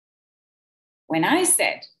When I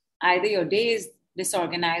said either your day is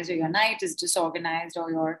disorganized or your night is disorganized or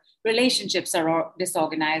your relationships are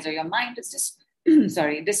disorganized or your mind is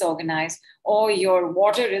disorganized or your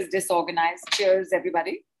water is disorganized. Cheers,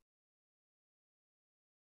 everybody.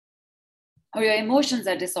 Or your emotions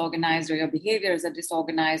are disorganized or your behaviors are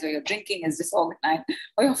disorganized or your drinking is disorganized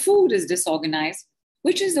or your food is disorganized.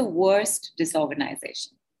 Which is the worst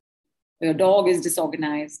disorganization? Or your dog is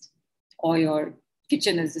disorganized or your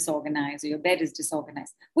kitchen is disorganized or your bed is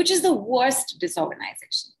disorganized. Which is the worst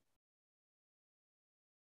disorganization?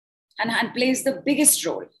 And plays the biggest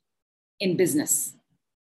role in business.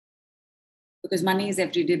 Because money is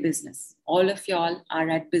everyday business. All of y'all are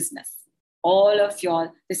at business. All of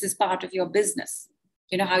y'all, this is part of your business.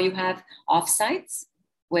 You know how you have offsites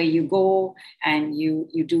where you go and you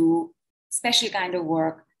do special kind of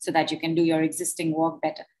work so that you can do your existing work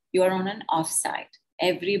better. You are on an offsite.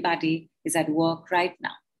 Everybody is at work right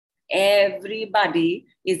now. Everybody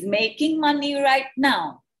is making money right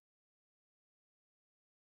now.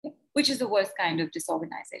 Which is the worst kind of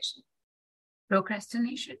disorganization?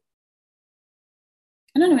 Procrastination?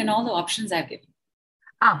 No, in all the options I've given.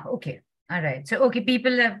 Okay. All right. So, okay,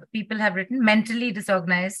 people have written mentally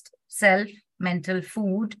disorganized, self, mental,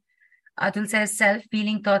 food. Atul says self,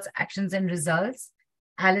 feeling, thoughts, actions, and results.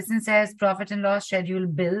 Alison says profit and loss, schedule,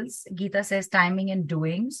 bills. Geeta says timing and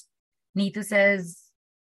doings. Neetu says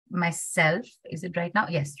myself. Is it right now?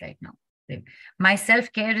 Yes, right now. My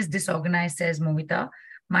self-care is disorganized, says Momita.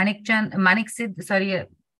 Manik Sid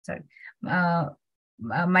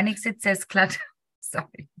says clutter.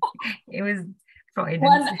 Sorry. It was Freud.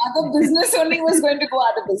 One other business only was going to go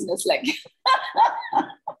out of business. Like,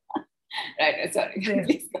 right.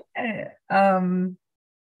 Sorry.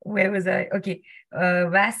 Where was I? Okay.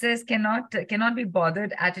 Vas says cannot be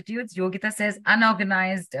bothered attitudes. Yogita says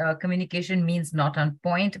unorganized communication means not on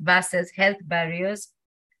point. Vas says health barriers.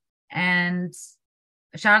 And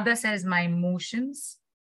Sharda says my emotions.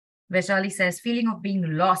 Vaishali says feeling of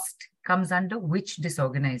being lost comes under which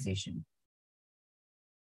disorganization?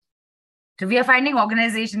 So we are finding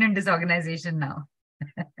organization and disorganization now.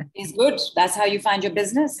 It's good. That's how you find your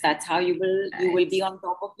business. That's how you will be on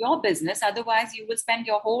top of your business. Otherwise, you will spend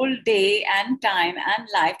your whole day and time and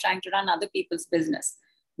life trying to run other people's business.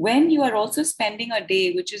 When you are also spending a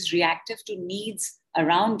day which is reactive to needs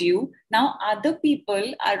around you, now other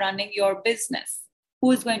people are running your business.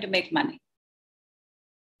 Who is going to make money?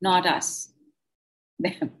 Not us.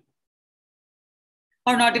 Them.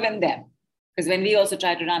 Or not even them. Because when we also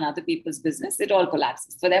try to run other people's business, it all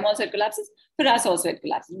collapses. For them also it collapses. For us also it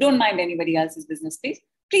collapses. Don't mind anybody else's business, please.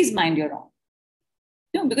 Please mind your own.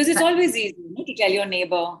 No, because it's always easy to tell your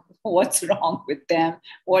neighbor what's wrong with them,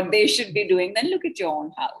 what they should be doing. Then look at your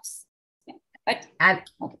own house. Yeah. But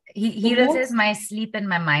Hira says my sleep and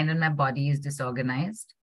my mind and my body is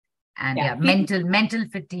disorganized. And mental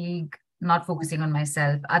fatigue, not focusing on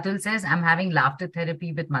myself. Atul says I'm having laughter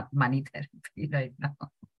therapy with money therapy right now.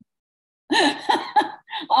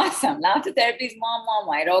 Awesome. Laughter therapy is mom.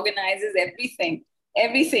 It organizes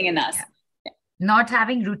everything in us. Yeah. Not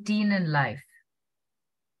having routine in life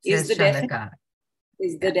is the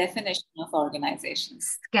definition of organization.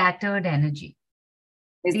 Scattered energy.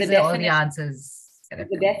 These are all the answers.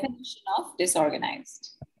 The definition of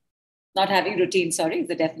disorganized. Not having routine, is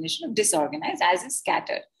the definition of disorganized, as is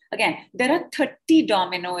scattered. Again, there are 30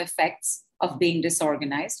 domino effects of being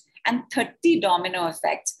disorganized and 30 domino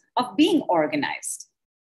effects of being organized.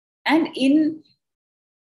 And in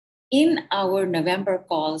our November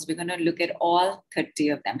calls, we're going to look at all 30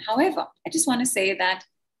 of them. However, I just want to say that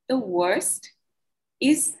the worst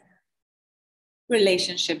is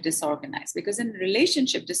relationship disorganized, because in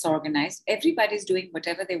relationship disorganized, everybody's doing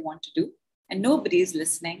whatever they want to do and nobody is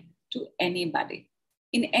listening to anybody.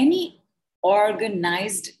 In any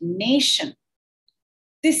organized nation,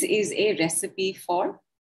 this is a recipe for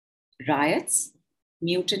riots,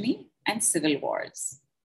 mutiny, and civil wars.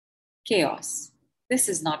 Chaos. This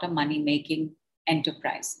is not a money-making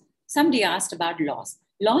enterprise. Somebody asked about loss.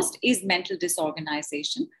 Loss is mental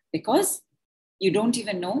disorganization because you don't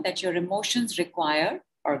even know that your emotions require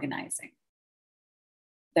organizing.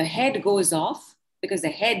 The head goes off because the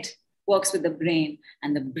head works with the brain,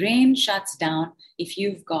 and the brain shuts down if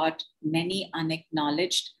you've got many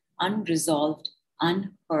unacknowledged, unresolved,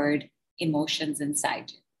 unheard emotions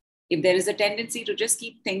inside you. If there is a tendency to just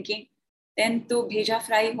keep thinking, then to bheja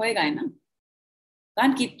fry hoega hai na.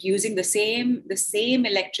 Can't keep using the same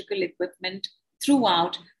electrical equipment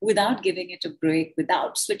throughout without giving it a break,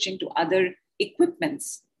 without switching to other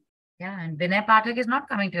equipments. Yeah, and Vinay Pathak is not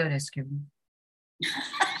coming to your rescue.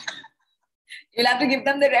 You'll have to give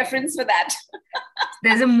them the reference for that.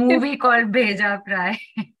 There's a movie called Bheja Fry,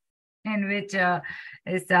 in which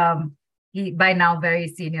is he by now very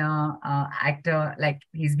senior actor. Like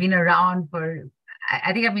he's been around for.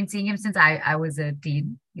 I think I've been seeing him since I was a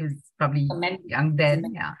teen. He was probably young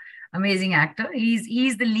then. Yeah, amazing actor.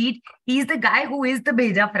 He's the lead. He's the guy who is the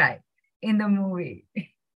Bheja Fry in the movie.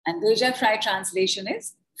 And Bheja Fry translation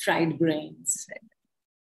is fried brains.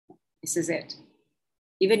 This is it.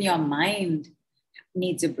 Even your mind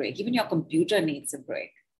needs a break. Even your computer needs a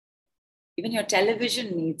break. Even your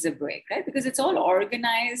television needs a break, right? Because it's all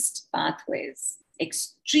organized pathways,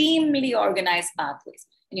 extremely organized pathways.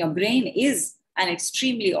 And your brain is an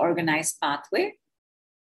extremely organized pathway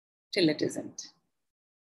till it isn't.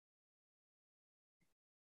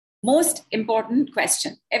 Most important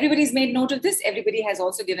question. Everybody's made note of this. Everybody has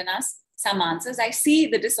also given us some answers. I see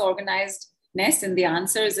the disorganizedness in the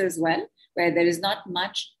answers as well, where there is not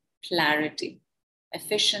much clarity,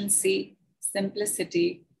 efficiency,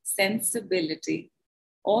 simplicity, sensibility.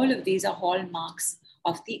 All of these are hallmarks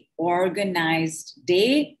of the organized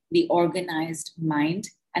day, the organized mind,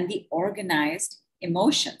 and the organized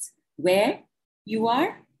emotions, where you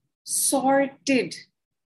are sorted.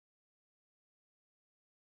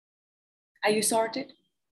 Are you sorted?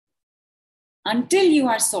 Until you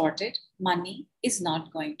are sorted, money is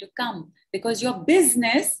not going to come, because your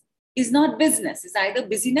business is not business. It's either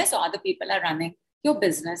busyness or other people are running your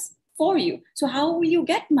business for you. So how will you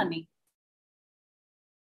get money?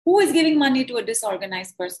 Who is giving money to a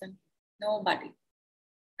disorganized person? Nobody.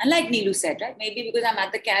 And like Neelu said, right? Maybe because I'm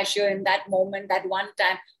at the cashier in that moment, that one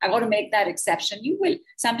time, I got to make that exception. You will.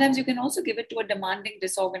 Sometimes you can also give it to a demanding,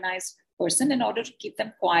 disorganized person in order to keep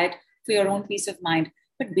them quiet for your own peace of mind.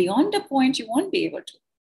 But beyond a point, you won't be able to.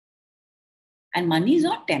 And money is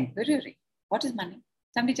not temporary. What is money?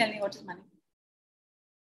 Somebody tell me, what is money?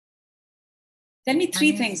 Tell me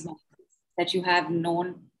three things that you have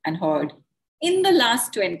known and heard in the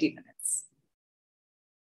last 20 minutes.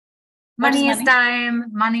 Money is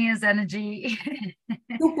time. Money is energy.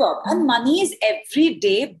 Superb. And money is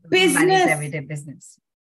everyday business. Money is everyday business.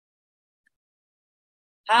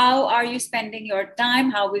 How are you spending your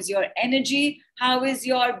time? How is your energy? How is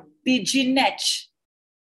your business?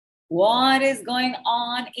 What is going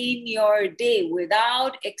on in your day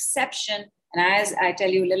without exception? And as I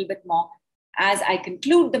tell you a little bit more, as I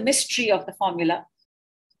conclude the mystery of the formula,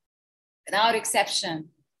 without exception,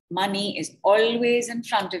 money is always in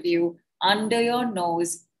front of you, under your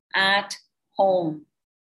nose, at home.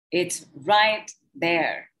 It's right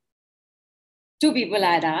there. Two people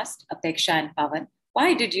I had asked, Apeksha and Pavan,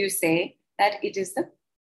 why did you say that it is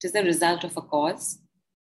the result of a cause?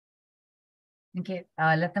 Okay,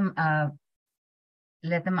 let them answer,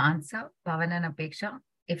 Pavan and Apeksha.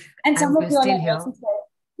 And some of you all have also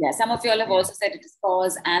said, some of you all have also said it is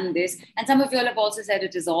cause and this, and some of you all have also said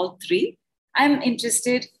it is all three. I'm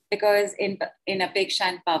interested because in Apeksha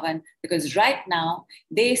and Pavan, because right now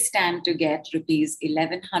they stand to get rupees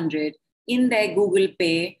 1,100 in their Google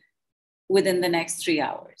Pay within the next 3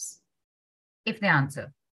 hours. If they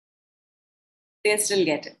answer, they'll still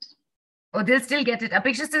get it. Oh, they'll still get it.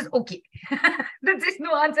 Apeksha says, okay. There's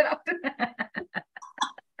no answer after that.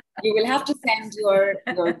 You will have to send your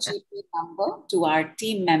GP number to our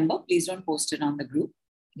team member. Please don't post it on the group.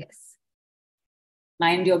 Yes.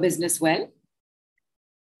 Mind your business well.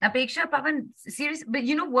 Apeksha, Pavan, seriously, but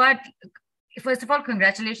you know what? First of all,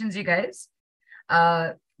 congratulations, you guys.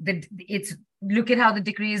 Look at how the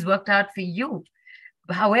decree has worked out for you.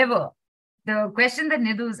 However, the question that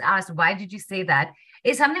Nidhu's asked, why did you say that,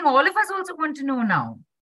 is something all of us also want to know now.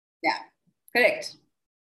 Yeah, correct.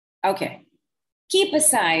 Okay. Keep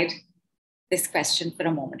aside this question for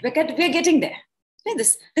a moment. We're getting there.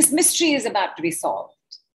 This mystery is about to be solved.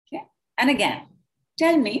 Okay? And again,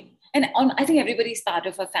 tell me, and I think everybody's part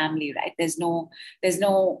of a family, right? There's no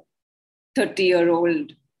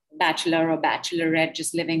 30-year-old bachelor or bachelorette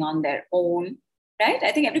just living on their own, right?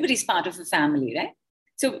 I think everybody's part of a family, right?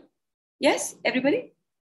 So, yes, everybody?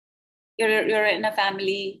 You're in a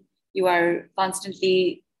family, you are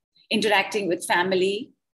constantly interacting with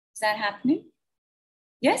family. Is that happening?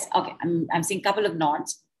 Yes? Okay, I'm seeing a couple of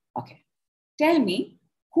nods. Okay. Tell me,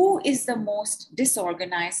 who is the most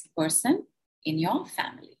disorganized person in your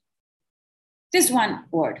family? Just one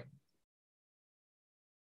word.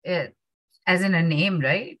 As in a name,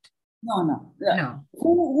 right? No.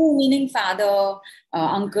 Who meaning father,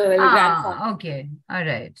 uncle, grandfather? Okay. All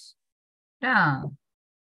right. Yeah.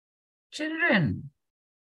 Children.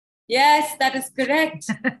 Yes, that is correct.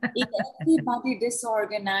 In everybody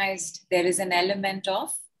disorganized, there is an element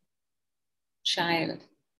of child,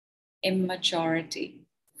 immaturity,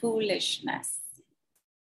 foolishness.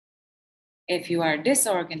 If you are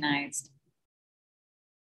disorganized,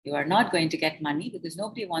 you are not going to get money because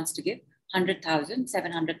nobody wants to give 100,000,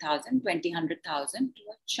 700,000, 200,000 to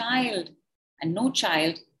a child. And no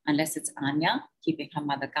child, unless it's Anya keeping her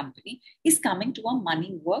mother company, is coming to a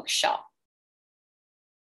money workshop.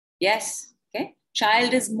 Yes, okay.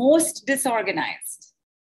 Child is most disorganized.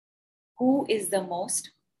 Who is the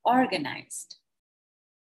most organized?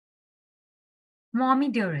 Mommy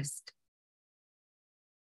dearest.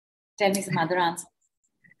 Tell me some other answers.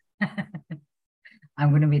 I'm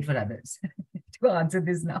going to wait for others to answer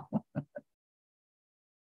this now.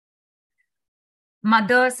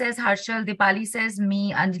 Mother says Harshal, Dipali says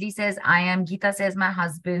me, Anjali says I am, Geeta says my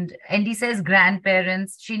husband, Andy says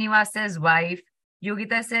grandparents, Srinivas says wife,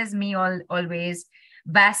 Yogita says me always,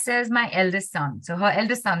 Bass says my eldest son. So her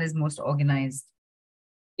eldest son is most organized.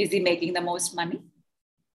 Is he making the most money?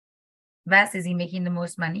 Bass, is he making the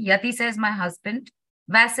most money? Yati says my husband.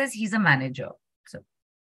 Bass says he's a manager. So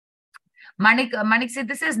Manik said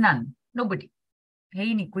this is none. Nobody.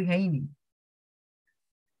 Hai nahi, koi hai nahi.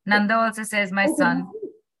 Nanda also says my son.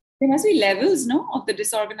 There must be levels, no, of the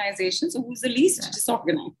disorganization. So who's the least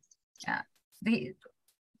disorganized? Yeah.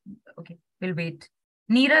 Okay, we'll wait.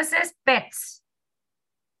 Neera says pets.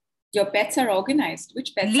 Your pets are organized.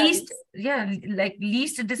 Which pets least, are least? Yeah, like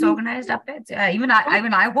least disorganized are pets. Even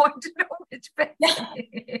I want to know which pets.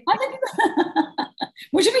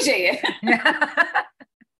 मुझे भी चाहिए.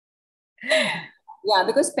 Yeah,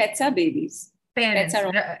 because pets are babies. Parents. Pets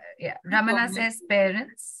are Ramana says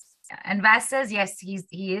parents. And Vas says yes,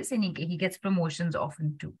 he is, and he gets promotions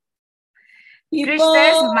often too. Krish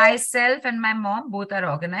says myself and my mom both are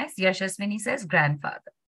organized. Yashaswini says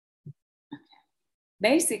grandfather.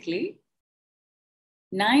 Basically,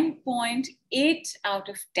 9.8 out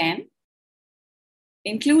of 10,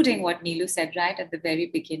 including what Neelu said right at the very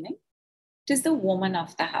beginning, it is the woman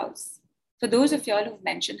of the house. For those of y'all who've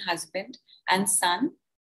mentioned husband and son,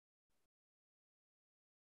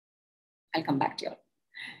 I'll come back to y'all.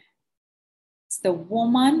 It's the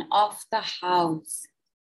woman of the house.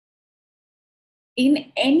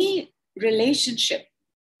 In any relationship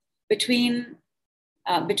between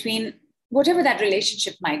whatever that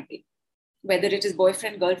relationship might be, whether it is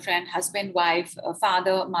boyfriend, girlfriend, husband, wife,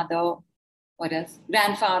 father, mother, what else?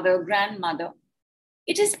 Grandfather, grandmother,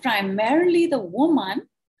 it is primarily the woman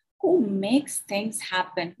who makes things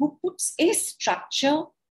happen, who puts a structure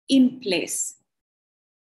in place.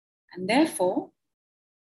 And therefore,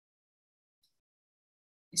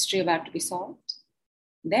 mystery about to be solved.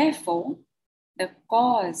 Therefore, the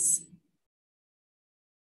cause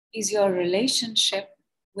is your relationship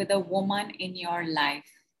with a woman in your life.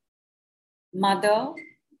 Mother,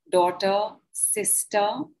 daughter,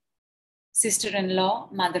 sister, sister-in-law,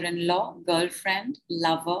 mother-in-law, girlfriend,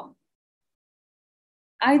 lover.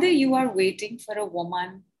 Either you are waiting for a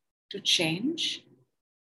woman to change,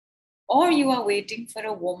 or you are waiting for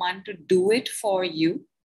a woman to do it for you,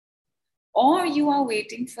 or you are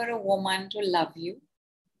waiting for a woman to love you,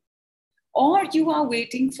 or you are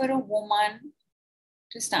waiting for a woman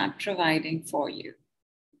to start providing for you.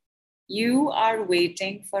 You are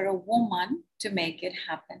waiting for a woman to make it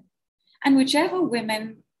happen. And whichever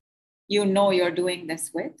women you know you're doing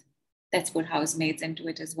this with, let's put housemaids into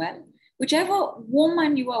it as well. Whichever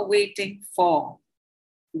woman you are waiting for,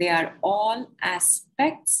 they are all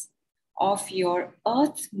aspects of your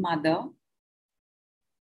earth mother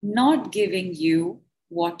not giving you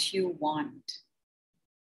what you want.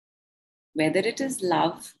 Whether it is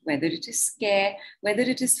love, whether it is care, whether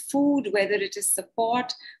it is food, whether it is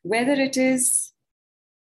support, whether it is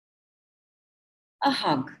a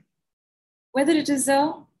hug, whether it is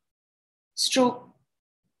a stroke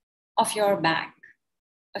of your back,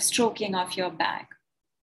 a stroking of your back,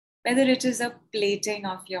 whether it is a plaiting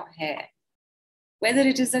of your hair, whether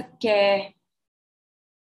it is a care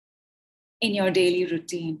in your daily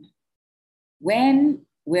routine. When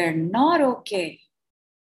we're not okay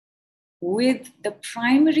with the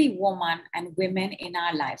primary woman and women in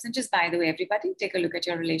our lives, and just by the way, everybody, take a look at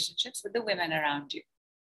your relationships with the women around you.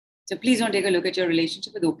 So please don't take a look at your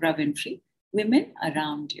relationship with Oprah Winfrey, women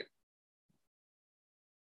around you.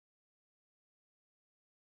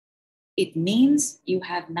 It means you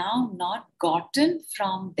have now not gotten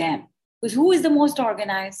from them. Because who is the most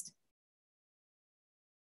organized?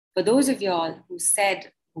 For those of y'all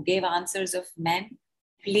who gave answers of men,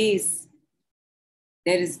 please,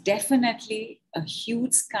 there is definitely a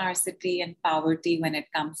huge scarcity and poverty when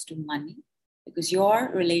it comes to money, because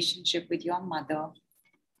your relationship with your mother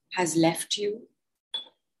has left you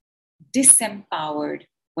disempowered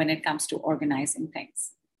when it comes to organizing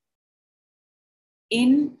things.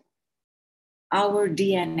 In our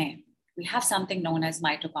DNA, we have something known as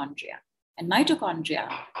mitochondria. And mitochondria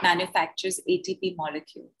manufactures ATP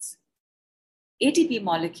molecules. ATP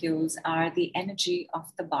molecules are the energy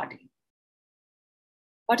of the body.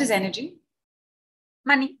 What is energy?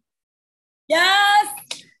 Money. Yes!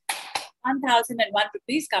 1,001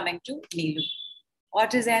 rupees coming to Neelu.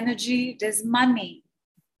 What is energy? It is money.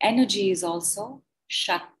 Energy is also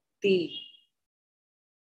Shakti.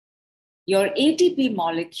 Your ATP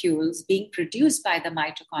molecules being produced by the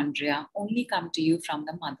mitochondria only come to you from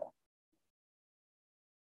the mother.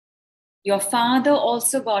 Your father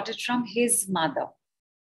also got it from his mother.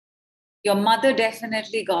 Your mother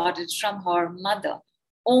definitely got it from her mother.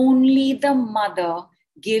 Only the mother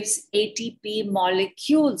gives ATP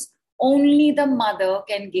molecules. Only the mother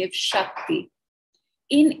can give Shakti.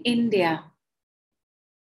 In India,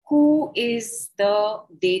 who is the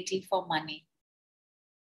deity for money?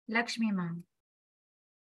 Lakshmi Ma.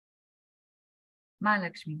 Ma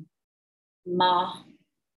Lakshmi. Ma.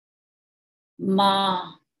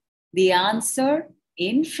 Ma. The answer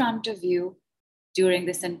in front of you during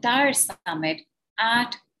this entire summit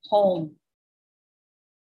at home.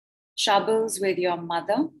 Troubles with your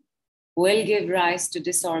mother will give rise to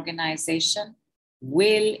disorganization,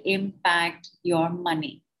 will impact your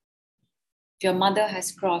money. If your mother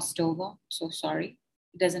has crossed over, so sorry,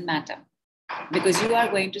 it doesn't matter, because you are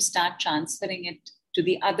going to start transferring it to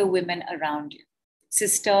the other women around you.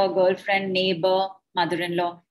 Sister, girlfriend, neighbor, mother-in-law,